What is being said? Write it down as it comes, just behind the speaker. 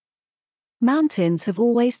Mountains have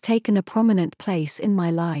always taken a prominent place in my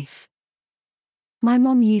life. My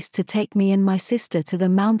mom used to take me and my sister to the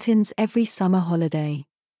mountains every summer holiday.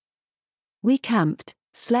 We camped,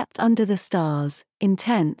 slept under the stars, in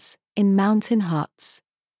tents, in mountain huts.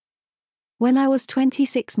 When I was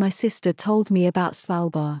 26, my sister told me about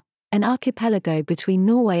Svalbard, an archipelago between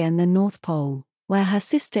Norway and the North Pole, where her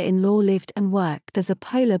sister-in-law lived and worked as a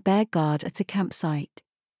polar bear guard at a campsite.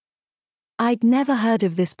 I'd never heard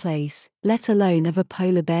of this place, let alone of a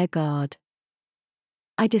polar bear guard.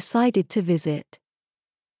 I decided to visit.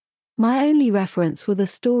 My only reference were the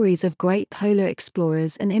stories of great polar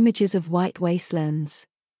explorers and images of white wastelands.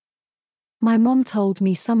 My mom told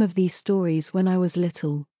me some of these stories when I was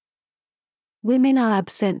little. Women are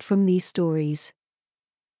absent from these stories.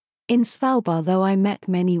 In Svalbard, though, I met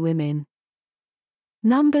many women.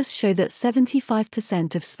 Numbers show that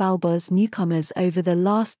 75% of Svalbard's newcomers over the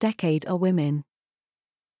last decade are women.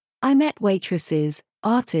 I met waitresses,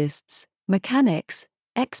 artists, mechanics,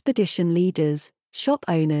 expedition leaders, shop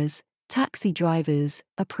owners, taxi drivers,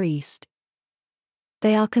 a priest.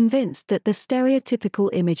 They are convinced that the stereotypical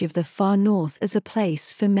image of the far north as a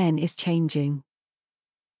place for men is changing.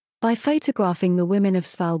 By photographing the women of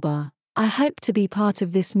Svalbard, I hope to be part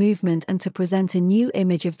of this movement and to present a new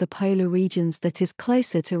image of the polar regions that is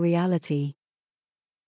closer to reality.